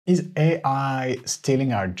Is AI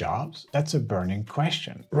stealing our jobs? That's a burning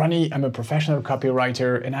question. Ronnie, I'm a professional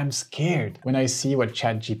copywriter and I'm scared when I see what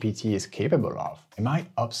ChatGPT is capable of. Am I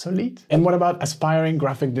obsolete? And what about aspiring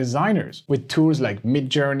graphic designers? With tools like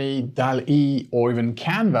Midjourney, DALL-E, or even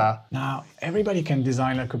Canva, now everybody can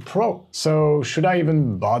design like a pro. So should I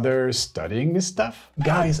even bother studying this stuff?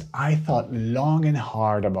 Guys, I thought long and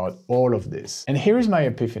hard about all of this. And here's my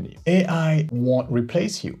epiphany. AI won't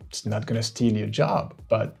replace you. It's not gonna steal your job,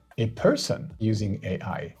 but a person using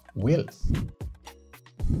AI will.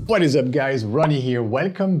 What is up guys, Ronnie here.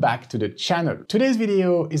 Welcome back to the channel. Today's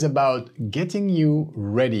video is about getting you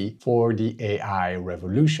ready for the AI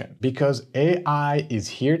revolution because AI is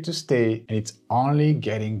here to stay and it's only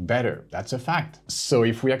getting better. That's a fact. So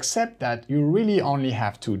if we accept that, you really only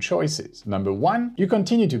have two choices. Number one, you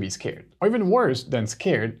continue to be scared, or even worse than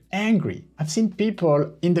scared, angry. I've seen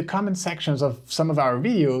people in the comment sections of some of our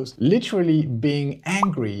videos literally being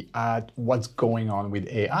angry at what's going on with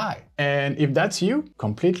AI. And if that's you,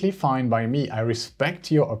 completely fine by me. I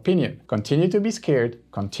respect your opinion. Continue to be scared,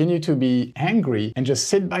 continue to be angry, and just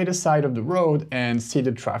sit by the side of the road and see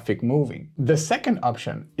the traffic moving. The second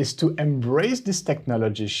option is to embrace this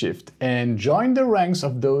technology shift and join the ranks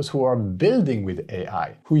of those who are building with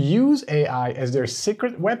AI, who use AI as their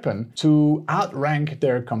secret weapon to outrank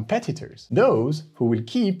their competitors, those who will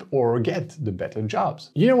keep or get the better jobs.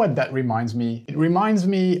 You know what that reminds me? It reminds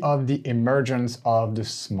me of the emergence of the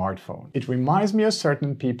smartphone. It reminds me of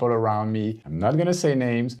certain people around me, I'm not gonna say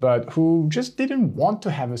names, but who just didn't want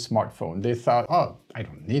to have a smartphone. They thought, oh, I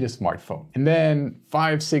don't need a smartphone. And then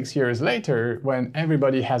 5-6 years later, when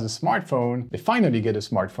everybody has a smartphone, they finally get a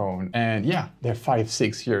smartphone. And yeah, they're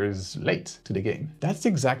 5-6 years late to the game. That's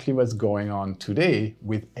exactly what's going on today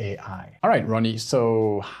with AI. All right, Ronnie,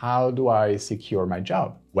 so how do I secure my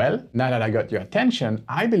job? Well, now that I got your attention,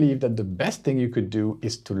 I believe that the best thing you could do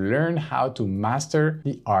is to learn how to master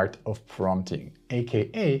the art of prompting,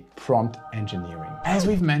 aka prompt engineering. As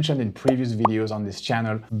we've mentioned in previous videos on this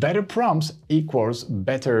channel, better prompts equals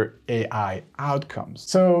better AI outcomes.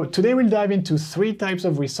 So today we'll dive into 3 types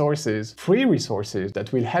of resources, free resources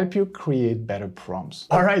that will help you create better prompts.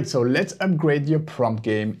 All right, so let's upgrade your prompt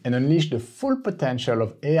game and unleash the full potential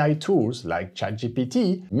of AI tools like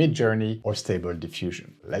ChatGPT, Midjourney, or Stable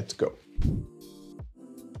Diffusion. Let's go.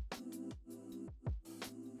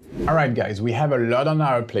 All right, guys, we have a lot on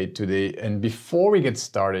our plate today. And before we get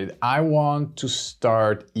started, I want to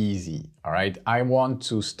start easy. All right, I want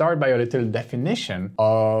to start by a little definition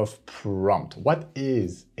of prompt. What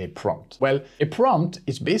is a prompt? Well, a prompt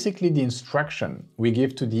is basically the instruction we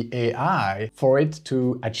give to the AI for it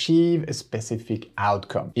to achieve a specific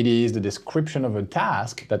outcome. It is the description of a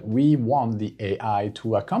task that we want the AI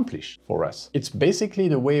to accomplish for us. It's basically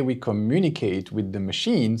the way we communicate with the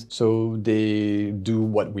machines so they do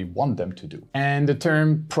what we want them to do. And the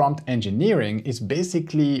term prompt engineering is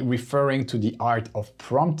basically referring to the art of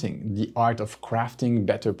prompting, the art of crafting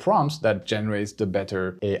better prompts that generates the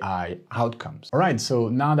better AI outcomes. All right, so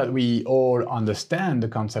now that we all understand the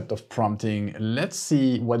concept of prompting, let's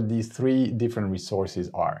see what these 3 different resources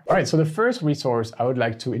are. All right, so the first resource I would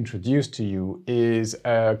like to introduce to you is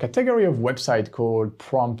a category of website called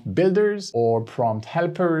prompt builders or prompt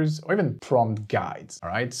helpers or even prompt guides. All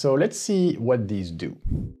right, so let's see what these do.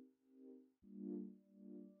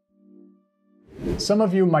 Some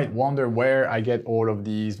of you might wonder where I get all of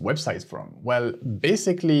these websites from. Well,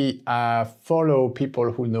 basically, I follow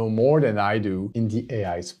people who know more than I do in the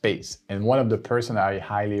AI space. And one of the person I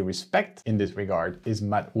highly respect in this regard is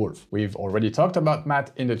Matt Wolf. We've already talked about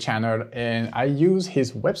Matt in the channel, and I use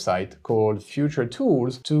his website called Future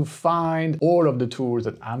Tools to find all of the tools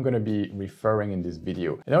that I'm going to be referring in this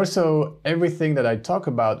video. And also, everything that I talk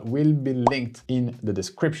about will be linked in the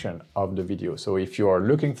description of the video. So if you are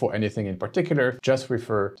looking for anything in particular, just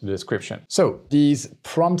refer to the description. So these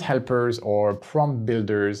prompt helpers or prompt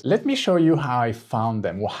builders, let me show you how I found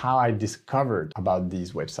them or how I discovered about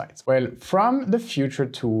these websites. Well, from the Future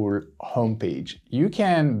Tool homepage, you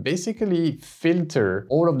can basically filter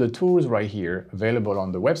all of the tools right here available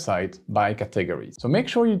on the website by categories. So make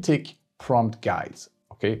sure you tick prompt guides.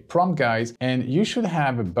 Okay, prompt guides, and you should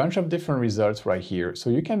have a bunch of different results right here.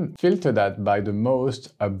 So you can filter that by the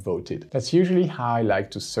most upvoted. That's usually how I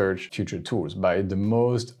like to search Future Tools, by the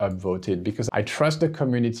most upvoted, because I trust the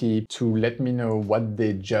community to let me know what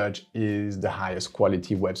they judge is the highest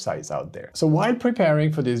quality websites out there. So while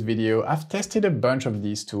preparing for this video, I've tested a bunch of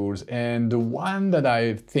these tools, and the one that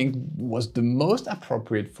I think was the most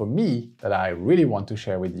appropriate for me that I really want to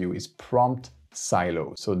share with you is Prompt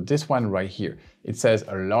silo. So this one right here, it says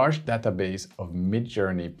a large database of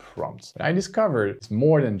Midjourney prompts. But I discovered it's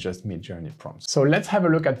more than just Midjourney prompts. So let's have a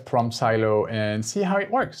look at Prompt Silo and see how it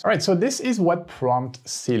works. All right, so this is what Prompt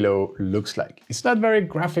Silo looks like. It's not very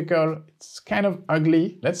graphical, it's kind of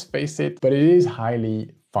ugly, let's face it, but it is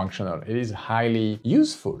highly functional. It is highly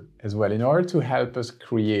useful as well in order to help us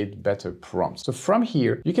create better prompts. So from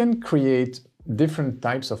here, you can create different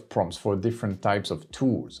types of prompts for different types of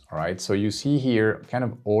tools, all right? So you see here kind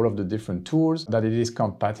of all of the different tools that it is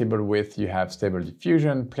compatible with. You have Stable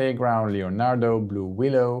Diffusion, Playground, Leonardo, Blue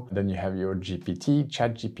Willow, then you have your GPT,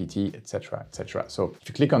 ChatGPT, etc., etc. So if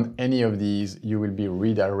you click on any of these, you will be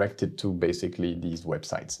redirected to basically these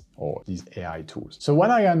websites or these AI tools. So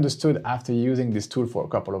what I understood after using this tool for a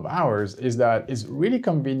couple of hours is that it's really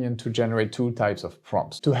convenient to generate two types of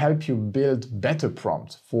prompts to help you build better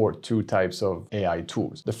prompts for two types of AI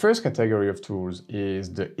tools. The first category of tools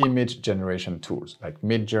is the image generation tools like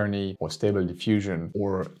Midjourney or Stable Diffusion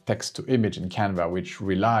or text to image in Canva, which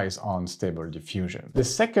relies on Stable Diffusion. The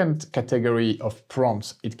second category of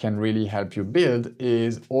prompts it can really help you build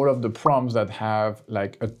is all of the prompts that have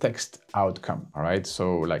like a text outcome, all right?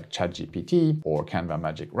 So like ChatGPT or Canva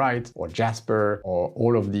Magic Write or Jasper or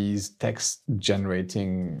all of these text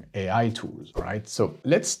generating AI tools, all right? So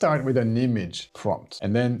let's start with an image prompt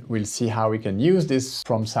and then we'll see how we can use this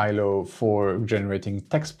prompt silo for generating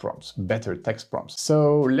text prompts, better text prompts.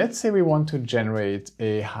 So let's say we want to generate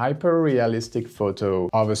a hyper-realistic photo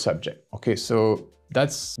of a subject. Okay, so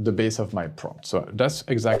that's the base of my prompt. So that's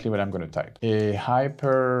exactly what I'm going to type. A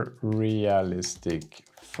hyper-realistic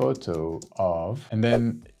photo of, and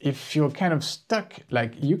then if you're kind of stuck,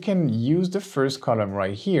 like you can use the first column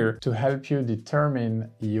right here to help you determine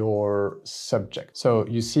your subject. So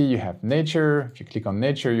you see you have nature. If you click on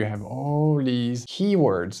nature, you have all these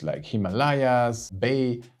keywords like Himalayas,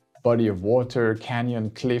 bay, body of water, canyon,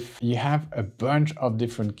 cliff. You have a bunch of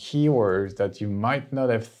different keywords that you might not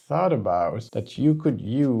have thought about that you could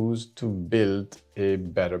use to build a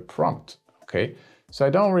better prompt, okay? So I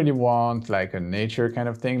don't really want like a nature kind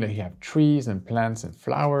of thing, like you have trees and plants and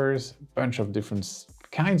flowers, a bunch of different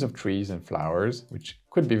kinds of trees and flowers, which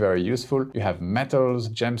could be very useful. You have metals,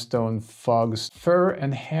 gemstone, fogs, fur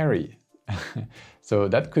and hairy. So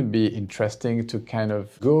that could be interesting to kind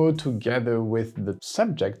of go together with the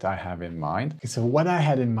subject I have in mind. Okay, so what I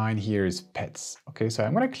had in mind here is pets. Okay, so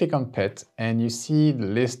I'm gonna click on pet and you see the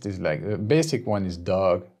list is like, the basic one is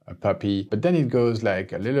dog, a puppy, but then it goes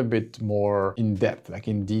like a little bit more in depth, like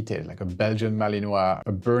in detail, like a Belgian Malinois,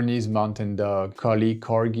 a Bernese mountain dog, collie,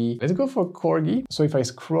 corgi. Let's go for corgi. So if I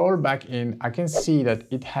scroll back in, I can see that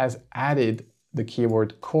it has added the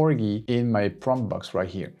keyword corgi in my prompt box right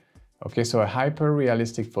here. Okay, so a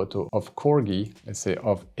hyper-realistic photo of corgi, let's say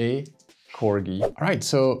of a corgi. All right,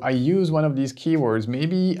 so I use one of these keywords.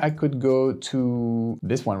 Maybe I could go to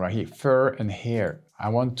this one right here, fur and hair. I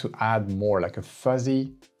want to add more, like a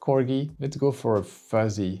fuzzy corgi. Let's go for a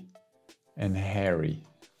fuzzy and hairy.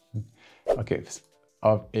 Okay,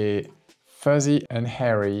 of a fuzzy and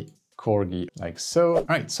hairy corgi, like so. All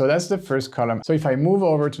right, so that's the first column. So if I move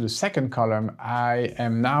over to the second column, I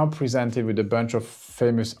am now presented with a bunch of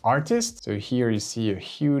famous artists. So here you see a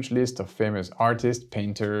huge list of famous artists,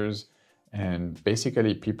 painters, and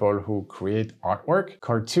basically people who create artwork.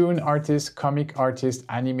 Cartoon artists, comic artists,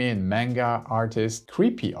 anime and manga artists,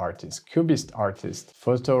 creepy artists, cubist artists,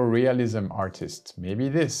 photorealism artists, maybe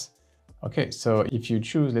this. Okay, so if you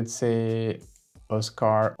choose, let's say,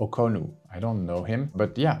 Oscar Okonu. I don't know him,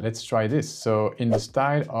 but yeah, let's try this. So in the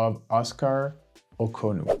style of Oscar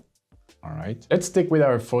Okonu. All right, let's stick with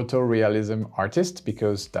our photorealism artist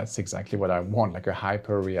because that's exactly what I want, like a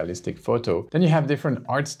hyper-realistic photo. Then you have different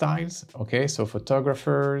art styles. Okay, so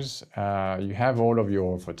photographers, you have all of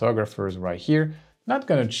your photographers right here. Not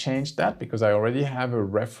gonna change that because I already have a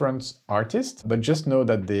reference artist, but just know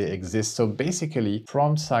that they exist. So basically,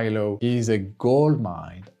 Prompt Silo is a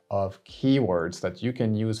goldmine of keywords that you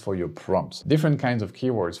can use for your prompts. Different kinds of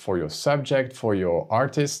keywords for your subject, for your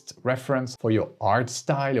artist reference, for your art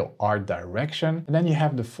style, your art direction. And then you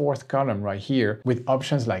have the fourth column right here with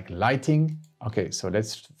options like lighting. Okay, so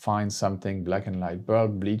let's find something: black and light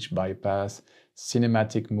bulb, bleach bypass,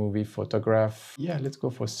 cinematic movie photograph. Yeah, let's go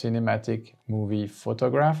for cinematic movie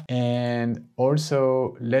photograph. And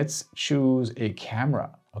also let's choose a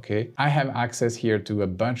camera. Okay, I have access here to a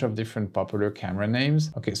bunch of different popular camera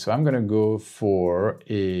names. Okay, so I'm gonna go for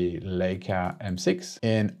a Leica M6,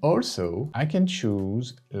 and also I can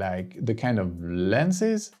choose like the kind of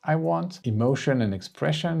lenses I want, emotion and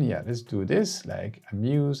expression. Yeah, let's do this, like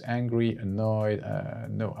amused, angry, annoyed.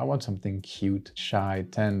 No, I want something cute, shy,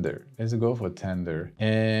 tender. Let's go for tender.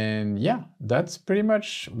 And yeah, that's pretty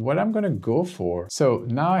much what I'm gonna go for. So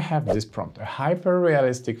now I have this prompt, a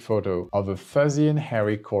hyper-realistic photo of a fuzzy and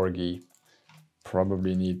hairy corgi,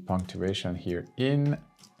 probably need punctuation here, in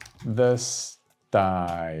the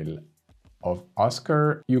style of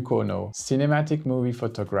Oscar Yukono, cinematic movie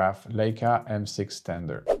photograph, Leica M6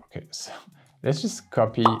 standard. Okay, so let's just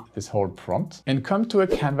copy this whole prompt and come to a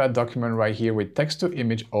Canva document right here with text to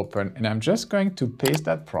image open, and I'm just going to paste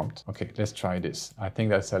that prompt. Okay, let's try this. I think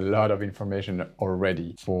that's a lot of information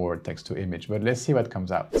already for text to image, but let's see what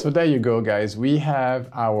comes out. So there you go, guys. We have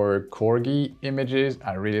our corgi images.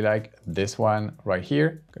 I really like this one right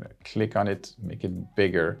here. I'm gonna click on it, make it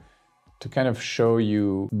bigger, to kind of show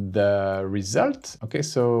you the result. Okay,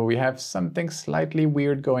 so we have something slightly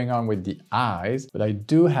weird going on with the eyes, but I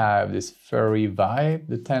do have this furry vibe.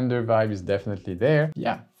 The tender vibe is definitely there.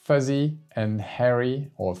 Yeah, fuzzy and hairy,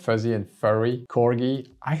 or fuzzy and furry corgi.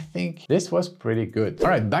 I think this was pretty good. All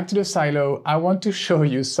right, back to the silo. I want to show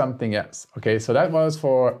you something else. Okay, so that was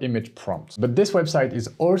for image prompts, but this website is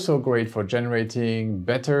also great for generating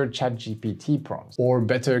better ChatGPT prompts or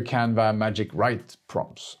better Canva Magic Write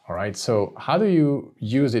prompts. All right, so how do you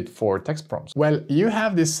use it for text prompts? Well, you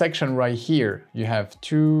have this section right here. You have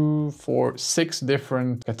 2, 4, 6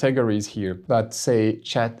 different categories here that say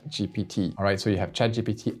ChatGPT. All right, so you have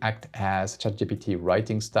ChatGPT Act As, ChatGPT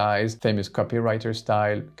writing styles, famous copywriter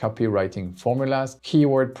style, copywriting formulas,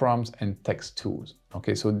 keyword prompts, and text tools.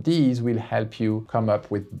 Okay, so these will help you come up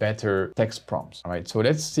with better text prompts. All right, so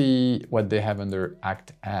let's see what they have under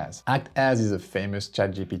Act As. Act As is a famous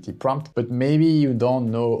ChatGPT prompt, but maybe you don't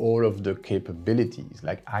know all of the capabilities,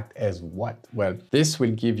 like act as what? Well, this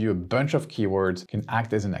will give you a bunch of keywords. You can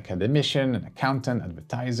act as an academician, an accountant,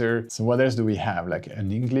 advertiser. So what else do we have? Like an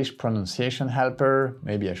English pronunciation helper.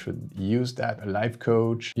 Maybe I should use that, a life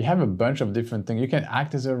coach. You have a bunch of different things. You can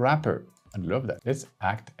act as a rapper. I'd love that. Let's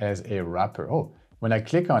act as a rapper. Oh, when I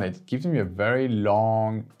click on it, it gives me a very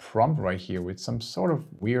long prompt right here with some sort of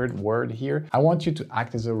weird word here. I want you to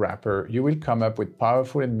act as a rapper. You will come up with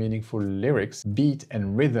powerful and meaningful lyrics, beat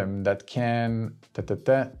and rhythm that can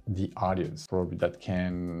the audience, probably that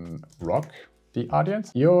can rock the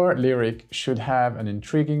audience. Your lyric should have an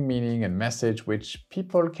intriguing meaning and message which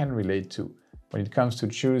people can relate to. When it comes to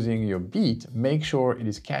choosing your beat, make sure it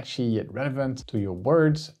is catchy yet relevant to your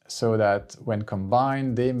words so that when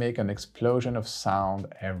combined, they make an explosion of sound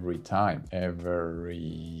every time.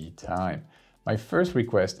 Every time. My first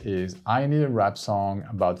request is, I need a rap song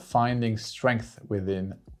about finding strength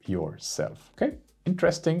within yourself. Okay,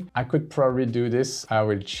 interesting. I could probably do this. I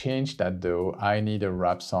will change that though. I need a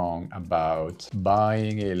rap song about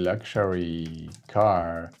buying a luxury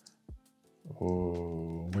car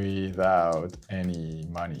without any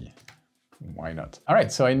money. Why not? All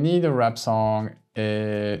right, so I need a rap song.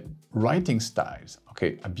 Writing styles.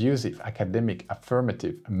 Okay, abusive, academic,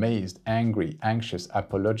 affirmative, amazed, angry, anxious,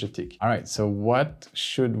 apologetic. All right, so what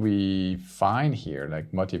should we find here?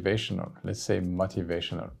 Like motivational. Let's say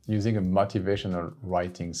motivational, using a motivational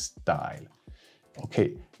writing style.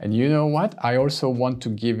 Okay, and you know what? I also want to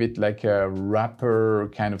give it like a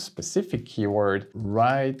rapper kind of specific keyword.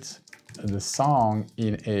 Write the song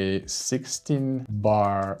in a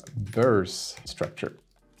 16-bar verse structure,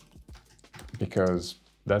 because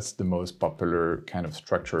that's the most popular kind of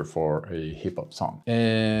structure for a hip-hop song.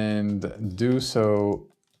 And do so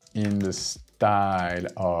in the style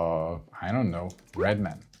of, I don't know,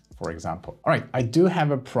 Redman, for example. All right, I do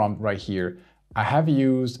have a prompt right here. I have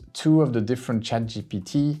used 2 of the different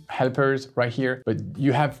ChatGPT helpers right here, but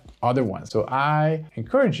you have other ones. So I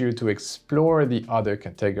encourage you to explore the other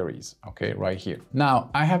categories, okay, right here. Now,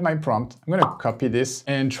 I have my prompt. I'm gonna copy this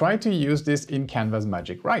and try to use this in Canva's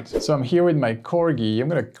Magic Write. So I'm here with my corgi. I'm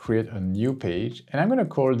gonna create a new page and I'm gonna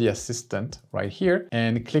call the assistant right here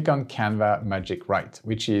and click on Canva Magic Write,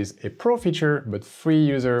 which is a pro feature, but free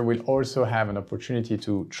user will also have an opportunity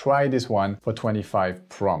to try this one for 25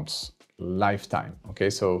 prompts. Lifetime.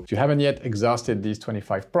 Okay, so if you haven't yet exhausted these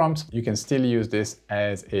 25 prompts, you can still use this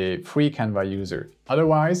as a free Canva user.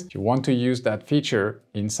 Otherwise, if you want to use that feature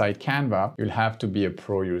inside Canva, you'll have to be a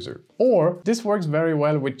pro user. Or this works very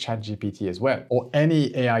well with ChatGPT as well, or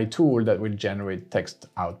any AI tool that will generate text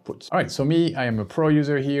outputs. All right, so me, I am a pro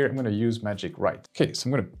user here. I'm going to use Magic Write. Okay, so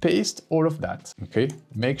I'm going to paste all of that. Okay,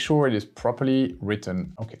 make sure it is properly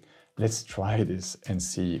written. Okay. Let's try this and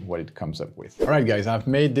see what it comes up with. All right, guys, I've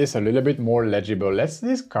made this a little bit more legible. Let's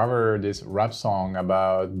discover this rap song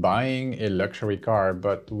about buying a luxury car,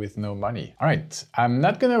 but with no money. All right, I'm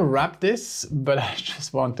not gonna rap this, but I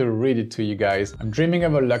just want to read it to you guys. I'm dreaming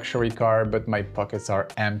of a luxury car, but my pockets are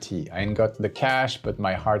empty. I ain't got the cash, but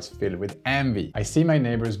my heart's filled with envy. I see my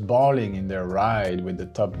neighbors bawling in their ride with the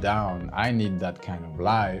top down. I need that kind of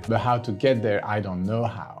life, but how to get there, I don't know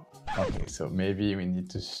how. Okay, so maybe we need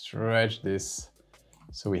to stretch this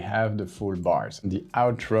so we have the full bars. The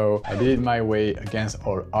outro, I did it my way against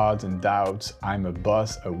all odds and doubts. I'm a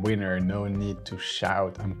boss, a winner, no need to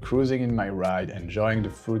shout. I'm cruising in my ride, enjoying the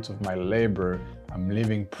fruits of my labor. I'm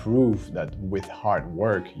living proof that with hard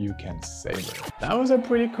work, you can savor. That was a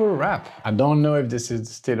pretty cool rap. I don't know if this is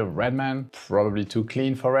still of Redman, probably too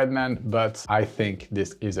clean for Redman, but I think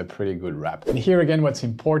this is a pretty good rap. And here again, what's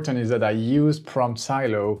important is that I used prompt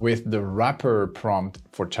silo with the wrapper prompt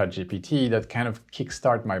for ChatGPT that kind of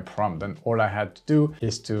kickstart my prompt. And all I had to do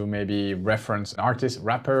is to maybe reference an artist,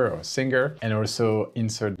 rapper or singer, and also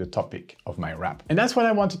insert the topic of my rap. And that's what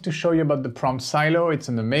I wanted to show you about the prompt silo. It's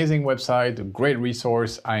an amazing website, a great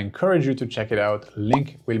resource. I encourage you to check it out.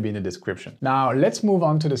 Link will be in the description. Now let's move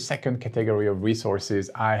on to the second category of resources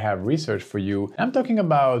I have researched for you. I'm talking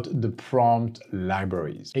about the prompt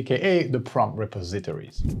libraries, aka the prompt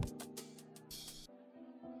repositories.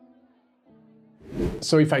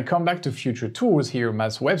 So if I come back to Future Tools here,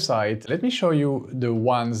 Matt's website, let me show you the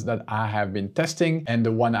ones that I have been testing and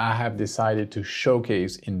the one I have decided to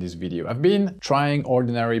showcase in this video. I've been trying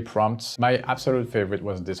ordinary prompts. My absolute favorite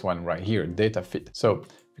was this one right here, DataFit. So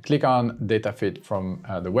if you click on DataFit from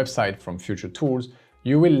the website from Future Tools,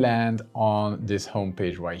 you will land on this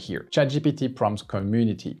homepage right here, ChatGPT Prompts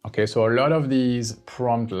Community. Okay, so a lot of these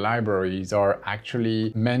prompt libraries are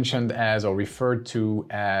actually mentioned as or referred to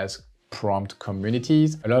as prompt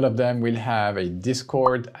communities. A lot of them will have a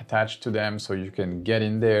Discord attached to them, so you can get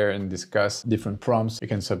in there and discuss different prompts. You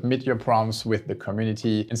can submit your prompts with the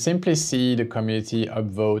community and simply see the community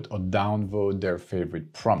upvote or downvote their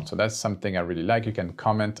favorite prompt. So that's something I really like. You can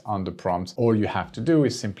comment on the prompts. All you have to do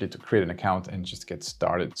is simply to create an account and just get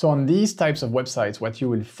started. So on these types of websites, what you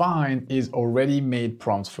will find is already made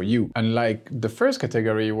prompts for you. Unlike the first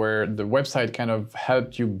category where the website kind of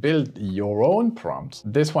helped you build your own prompts,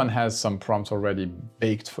 this one has some prompts already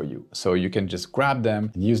baked for you. So you can just grab them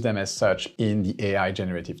and use them as such in the AI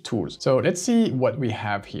generative tools. So let's see what we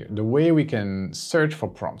have here. The way we can search for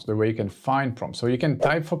prompts, the way you can find prompts. So you can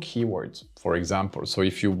type for keywords, for example. So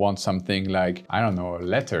if you want something like, I don't know, a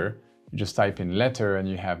letter, you just type in letter and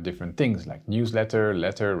you have different things like newsletter,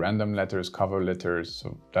 letter, random letters, cover letters.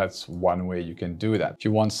 So that's one way you can do that. If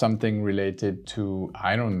you want something related to,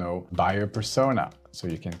 I don't know, buyer persona, so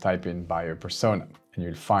you can type in buyer persona and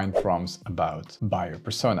you'll find prompts about buyer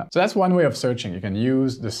persona. So that's one way of searching. You can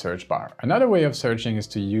use the search bar. Another way of searching is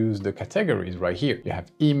to use the categories right here. You have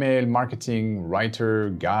email, marketing,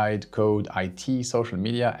 writer, guide, code, IT, social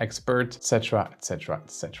media, expert, etc., etc.,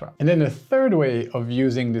 etc. And then the third way of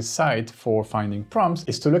using this site for finding prompts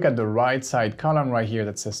is to look at the right side column right here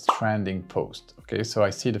that says trending post. Okay, so I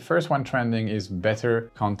see the first one trending is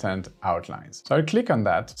better content outlines. So I'll click on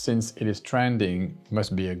that. Since it is trending, it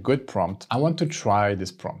must be a good prompt. I want to try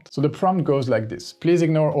this prompt. So the prompt goes like this. Please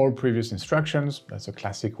ignore all previous instructions. That's a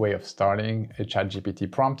classic way of starting a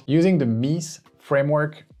ChatGPT prompt. Using the MEES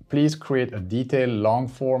framework, please create a detailed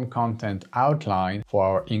long-form content outline for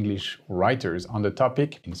our English writers on the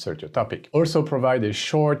topic. Insert your topic. Also provide a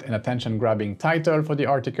short and attention-grabbing title for the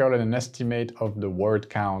article and an estimate of the word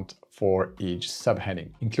count for each subheading.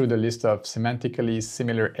 Include a list of semantically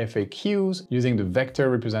similar FAQs using the vector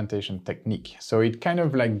representation technique. So it kind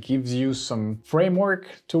of like gives you some framework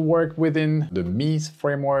to work within, the MEES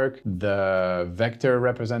framework, the vector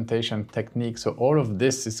representation technique. So all of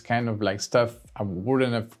this is kind of like stuff I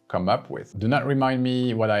wouldn't have come up with. Do not remind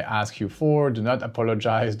me what I ask you for. Do not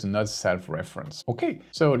apologize. Do not self-reference. Okay,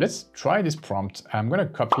 so let's try this prompt. I'm gonna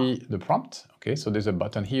copy the prompt. Okay, so there's a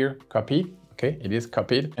button here, copy. Okay, it is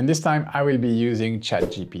copied. And this time I will be using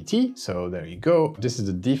ChatGPT. So there you go. This is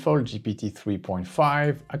the default GPT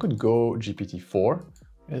 3.5. I could go GPT-4.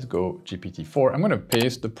 Let's go GPT-4. I'm going to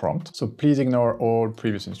paste the prompt. So please ignore all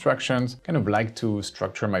previous instructions. Kind of like to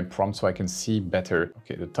structure my prompt so I can see better.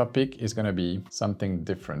 Okay, the topic is going to be something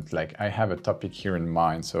different. Like I have a topic here in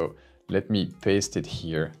mind. So Let me paste it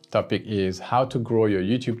here. Topic is how to grow your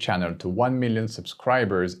YouTube channel to 1 million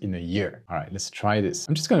subscribers in a year. All right, let's try this.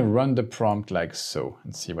 I'm just gonna run the prompt like so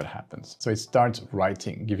and see what happens. So it starts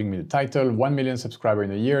writing, giving me the title, 1 million subscriber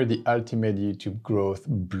in a year, the ultimate YouTube growth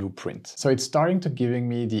blueprint. So it's starting to giving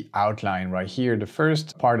me the outline right here. The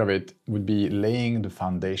first part of it would be laying the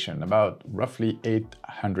foundation, about roughly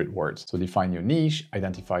 800 words. So define your niche,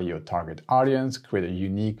 identify your target audience, create a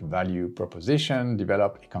unique value proposition,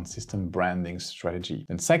 develop a consistent branding strategy.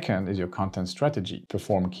 Then second is your content strategy.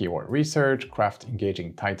 Perform keyword research, craft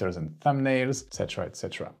engaging titles and thumbnails, etc.,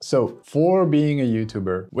 etc. So for being a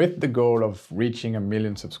YouTuber with the goal of reaching 1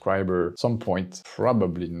 million subscribers some point,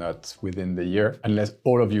 probably not within the year, unless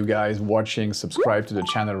all of you guys watching subscribe to the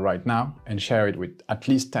channel right now and share it with at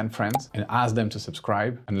least 10 friends and ask them to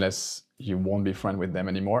subscribe, unless you won't be friends with them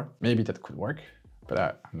anymore. Maybe that could work, but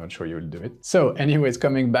I'm not sure you'll do it. So anyways,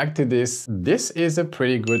 coming back to this is a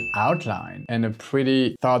pretty good outline and a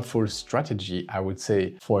pretty thoughtful strategy, I would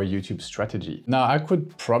say, for a YouTube strategy. Now, I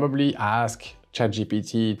could probably ask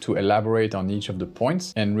ChatGPT to elaborate on each of the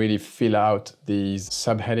points and really fill out these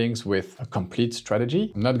subheadings with a complete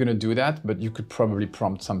strategy. I'm not gonna do that, but you could probably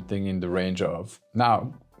prompt something in the range of,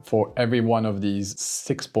 now, for every one of these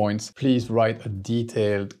 6 points, please write a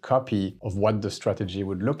detailed copy of what the strategy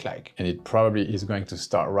would look like. And it probably is going to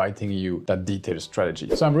start writing you that detailed strategy.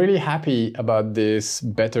 So I'm really happy about this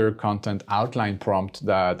better content outline prompt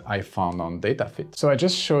that I found on DataFit. So I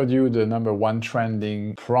just showed you the #1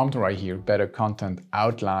 trending prompt right here, better content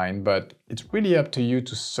outline, but it's really up to you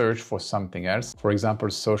to search for something else. For example,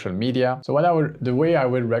 social media. So the way I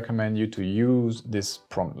would recommend you to use this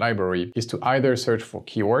prompt library is to either search for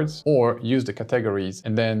keywords or use the categories.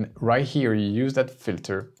 And then right here, you use that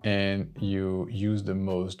filter and you use the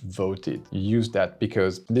most voted. You use that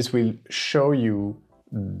because this will show you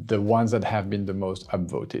the ones that have been the most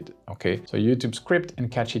upvoted, okay? So YouTube script and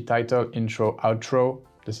catchy title, intro, outro.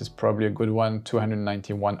 This is probably a good one,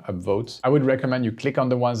 291 upvotes. I would recommend you click on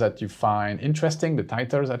the ones that you find interesting, the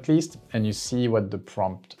titles at least, and you see what the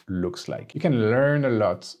prompt looks like. You can learn a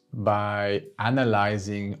lot by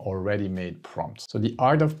analyzing already made prompts. So the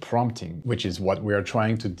art of prompting, which is what we are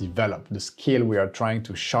trying to develop, the skill we are trying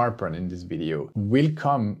to sharpen in this video, will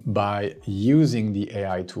come by using the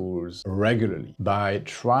AI tools regularly, by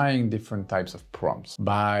trying different types of prompts,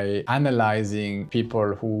 by analyzing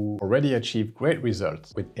people who already achieve great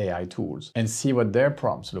results with AI tools and see what their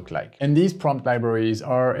prompts look like. And these prompt libraries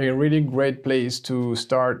are a really great place to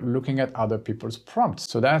start looking at other people's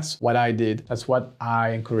prompts. So that's what I did. That's what I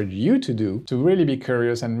encourage you to do, to really be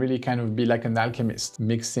curious and really kind of be like an alchemist,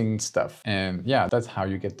 mixing stuff. And yeah, that's how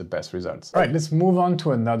you get the best results. All right, let's move on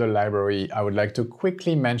to another library I would like to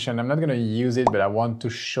quickly mention. I'm not going to use it, but I want to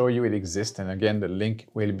show you it exists. And again, the link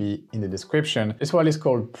will be in the description. This one is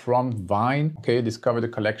called Prompt Vine. Okay, discover the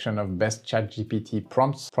collection of best ChatGPT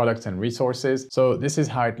prompts, products, and resources. So this is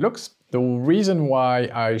how it looks. The reason why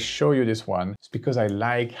I show you this one is because I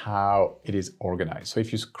like how it is organized. So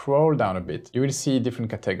if you scroll down a bit, you will see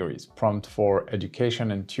different categories: prompt for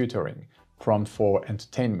education and tutoring, prompt for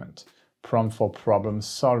entertainment, prompt for problem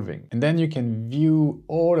solving. And then you can view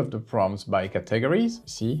all of the prompts by categories,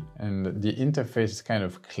 see? And the interface is kind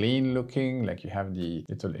of clean looking, like you have the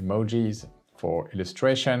little emojis for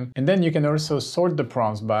illustration. And then you can also sort the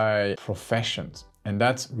prompts by professions. And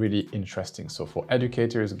that's really interesting. So for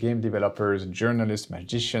educators, game developers, journalists,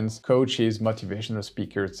 magicians, coaches, motivational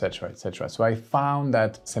speakers, etc., etc. So I found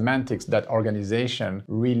that semantics, that organization,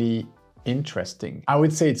 really interesting. I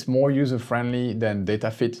would say it's more user-friendly than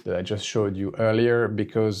DataFit that I just showed you earlier,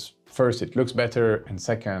 because first, it looks better, and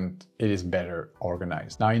second, it is better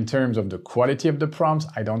organized. Now, in terms of the quality of the prompts,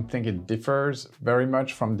 I don't think it differs very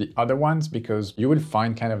much from the other ones, because you will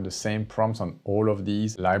find kind of the same prompts on all of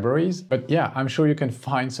these libraries. But yeah, I'm sure you can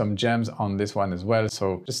find some gems on this one as well,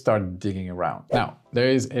 so just start digging around. Now, there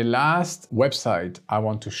is a last website I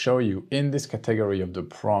want to show you in this category of the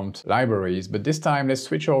prompt libraries, but this time let's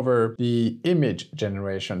switch over the image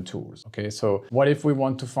generation tools. Okay, so what if we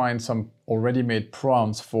want to find some already made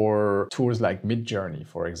prompts for tools like Midjourney,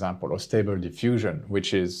 for example, or Stable Diffusion,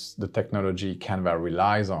 which is the technology Canva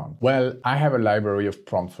relies on? Well, I have a library of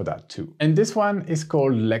prompts for that too. And this one is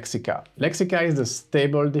called Lexica. Lexica is the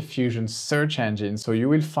Stable Diffusion search engine. So you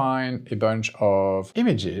will find a bunch of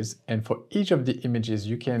images, and for each of the images,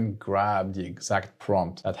 you can grab the exact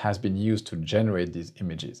prompt that has been used to generate these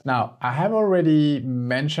images. Now, I have already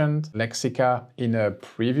mentioned Lexica in a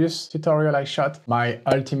previous tutorial I shot, my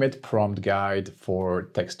ultimate prompt prompt guide for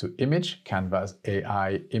text-to-image, Canva's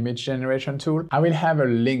AI image generation tool. I will have a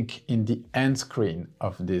link in the end screen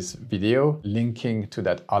of this video, linking to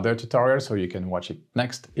that other tutorial, so you can watch it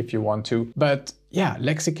next if you want to. But yeah,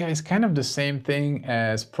 Lexica is kind of the same thing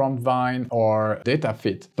as PromptVine or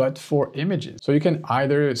DataFit, but for images. So you can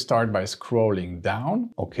either start by scrolling down,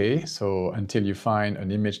 okay, so until you find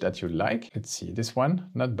an image that you like. Let's see, this one,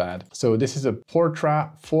 not bad. So this is a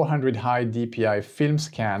Portra 400 high DPI film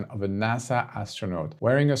scan of a NASA astronaut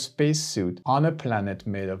wearing a spacesuit on a planet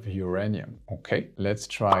made of uranium. Okay, let's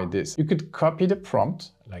try this. You could copy the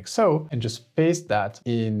prompt like so and just paste that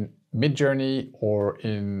in Midjourney, or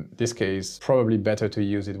in this case, probably better to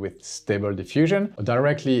use it with Stable Diffusion, or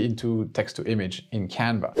directly into text-to-image in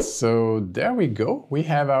Canva. So there we go. We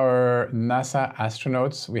have our NASA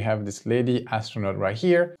astronauts. We have this lady astronaut right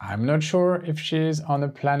here. I'm not sure if she's on a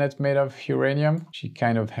planet made of uranium. She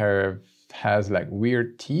kind of has like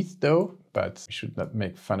weird teeth though, but we should not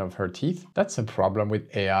make fun of her teeth. That's a problem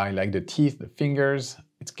with AI, like the teeth, the fingers.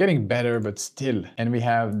 It's getting better, but still. And we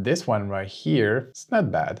have this one right here. It's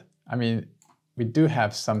not bad. I mean, we do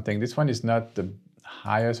have something. This one is not the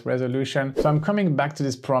highest resolution. So I'm coming back to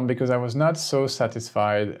this prompt because I was not so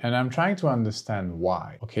satisfied and I'm trying to understand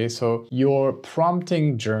why. Okay, so your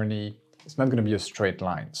prompting journey is not going to be a straight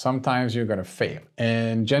line. Sometimes you're going to fail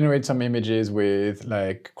and generate some images with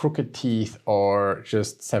like crooked teeth or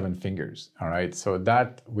just 7 fingers. All right, so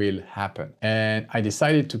that will happen. And I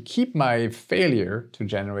decided to keep my failure to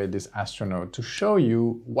generate this astronaut to show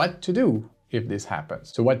you what to do if this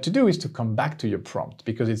happens. So what to do is to come back to your prompt,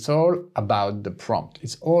 because it's all about the prompt.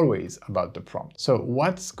 It's always about the prompt. So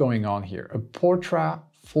what's going on here? A Portra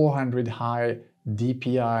 400 high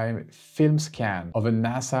DPI film scan of a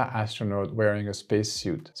NASA astronaut wearing a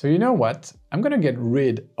spacesuit. So you know what? I'm gonna get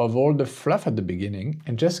rid of all the fluff at the beginning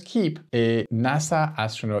and just keep a NASA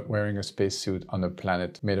astronaut wearing a spacesuit on a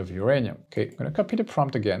planet made of uranium. Okay, I'm gonna copy the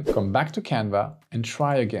prompt again, come back to Canva and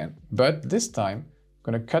try again. But this time, I'm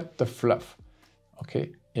gonna cut the fluff.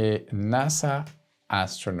 Okay, a NASA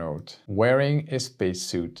astronaut wearing a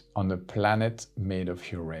spacesuit on a planet made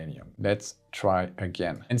of uranium. Let's try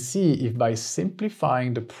again and see if by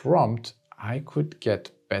simplifying the prompt, I could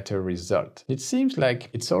get better result. It seems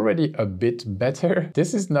like it's already a bit better.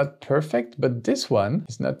 This is not perfect, but this one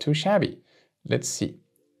is not too shabby. Let's see.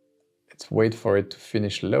 Let's wait for it to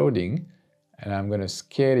finish loading and I'm gonna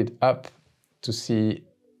scale it up to see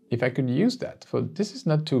if I could use that. So this is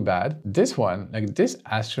not too bad. This one, like this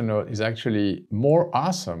astronaut is actually more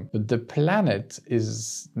awesome, but the planet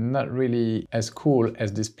is not really as cool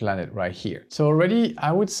as this planet right here. So already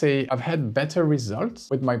I would say I've had better results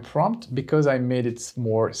with my prompt because I made it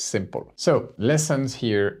more simple. So lessons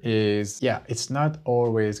here is, yeah, it's not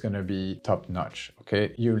always gonna be top notch.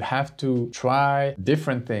 Okay, you'll have to try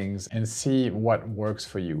different things and see what works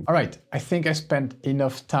for you. All right, I think I spent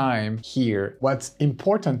enough time here. What's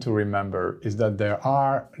important to remember is that there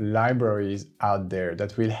are libraries out there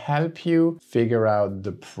that will help you figure out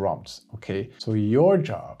the prompts, okay? So your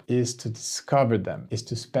job is to discover them, is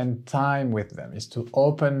to spend time with them, is to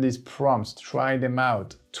open these prompts, try them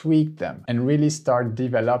out, tweak them, and really start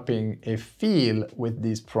developing a feel with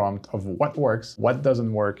these prompts of what works, what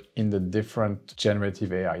doesn't work in the different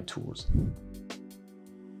generative AI tools.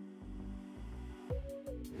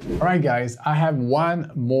 All right, guys, I have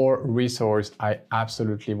one more resource I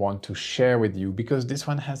absolutely want to share with you because this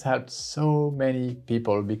one has helped so many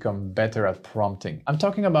people become better at prompting. I'm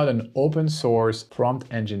talking about an open source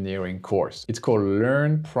prompt engineering course. It's called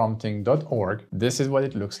learnprompting.org. This is what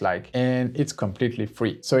it looks like, and it's completely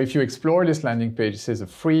free. So if you explore this landing page, this is a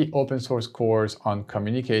free open source course on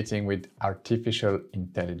communicating with artificial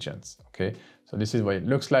intelligence, okay? So this is what it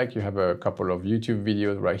looks like. You have a couple of YouTube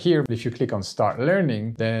videos right here. If you click on Start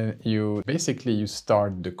Learning, then you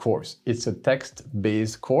start the course. It's a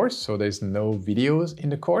text-based course, so there's no videos in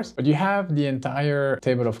the course, but you have the entire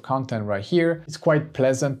table of content right here. It's quite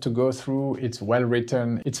pleasant to go through. It's well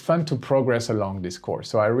written. It's fun to progress along this course.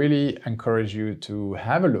 So I really encourage you to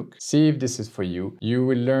have a look, see if this is for you. You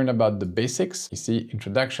will learn about the basics. You see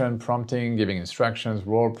introduction, prompting, giving instructions,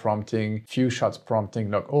 role prompting, few shots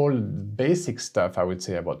prompting, like all the basic stuff I would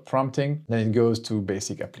say about prompting. Then it goes to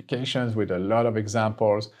basic applications with a lot of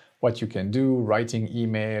examples, what you can do, writing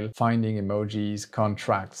email, finding emojis,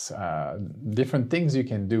 contracts, different things you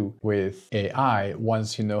can do with AI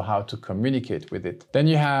once you know how to communicate with it. Then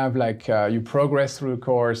you have like, you progress through the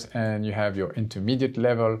course and you have your intermediate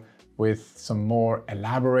level, with some more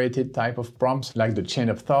elaborated type of prompts, like the chain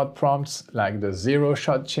of thought prompts, like the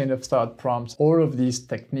zero-shot chain of thought prompts. All of these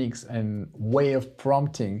techniques and way of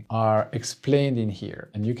prompting are explained in here.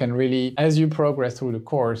 And you can really, as you progress through the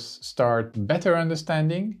course, start better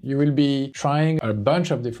understanding. You will be trying a bunch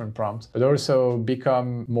of different prompts, but also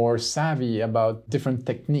become more savvy about different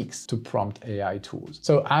techniques to prompt AI tools.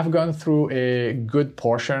 So I've gone through a good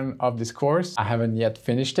portion of this course. I haven't yet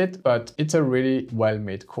finished it, but it's a really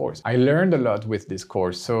well-made course. I learned a lot with this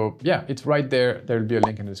course. So yeah, it's right there. There'll be a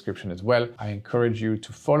link in the description as well. I encourage you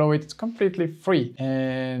to follow it. It's completely free.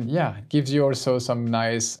 And yeah, it gives you also some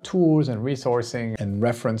nice tools and resourcing and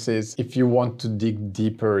references if you want to dig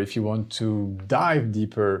deeper, if you want to dive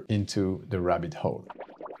deeper into the rabbit hole.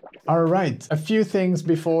 All right, a few things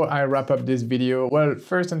before I wrap up this video. Well,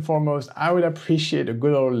 first and foremost, I would appreciate a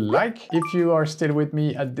good old like if you are still with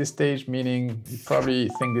me at this stage, meaning you probably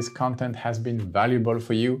think this content has been valuable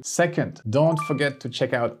for you. Second, don't forget to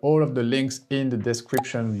check out all of the links in the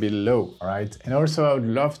description below, all right? And also, I would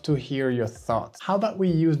love to hear your thoughts. How about we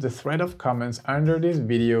use the thread of comments under this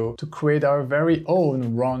video to create our very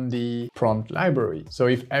own Rondi prompt library? So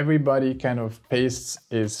if everybody kind of pastes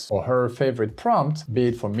his or her favorite prompt, be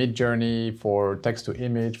it for Midjourney, for text to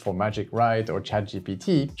image, for Magic Write or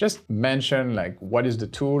ChatGPT, just mention like what is the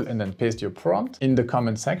tool and then paste your prompt in the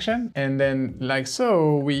comment section. And then like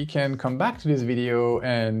so, we can come back to this video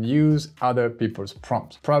and use other people's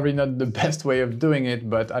prompts. Probably not the best way of doing it,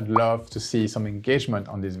 but I'd love to see some engagement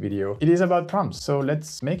on this video. It is about prompts, so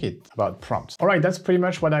let's make it about prompts. All right, that's pretty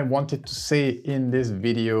much what I wanted to say in this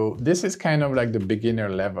video. This is kind of like the beginner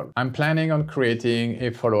level. I'm planning on creating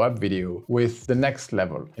a follow-up video with the next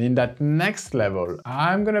level. And in that next level,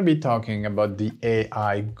 I'm gonna be talking about the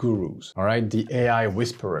AI gurus, all right? The AI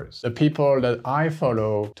whisperers, the people that I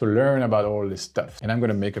follow to learn about all this stuff. And I'm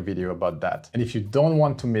gonna make a video about that. And if you don't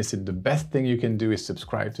want to miss it, the best thing you can do is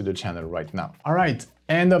subscribe to the channel right now. All right,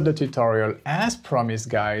 end of the tutorial. As promised,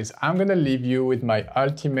 guys, I'm gonna leave you with my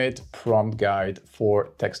ultimate prompt guide for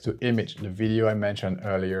text to image. The video I mentioned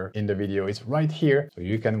earlier in the video is right here, so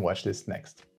you can watch this next.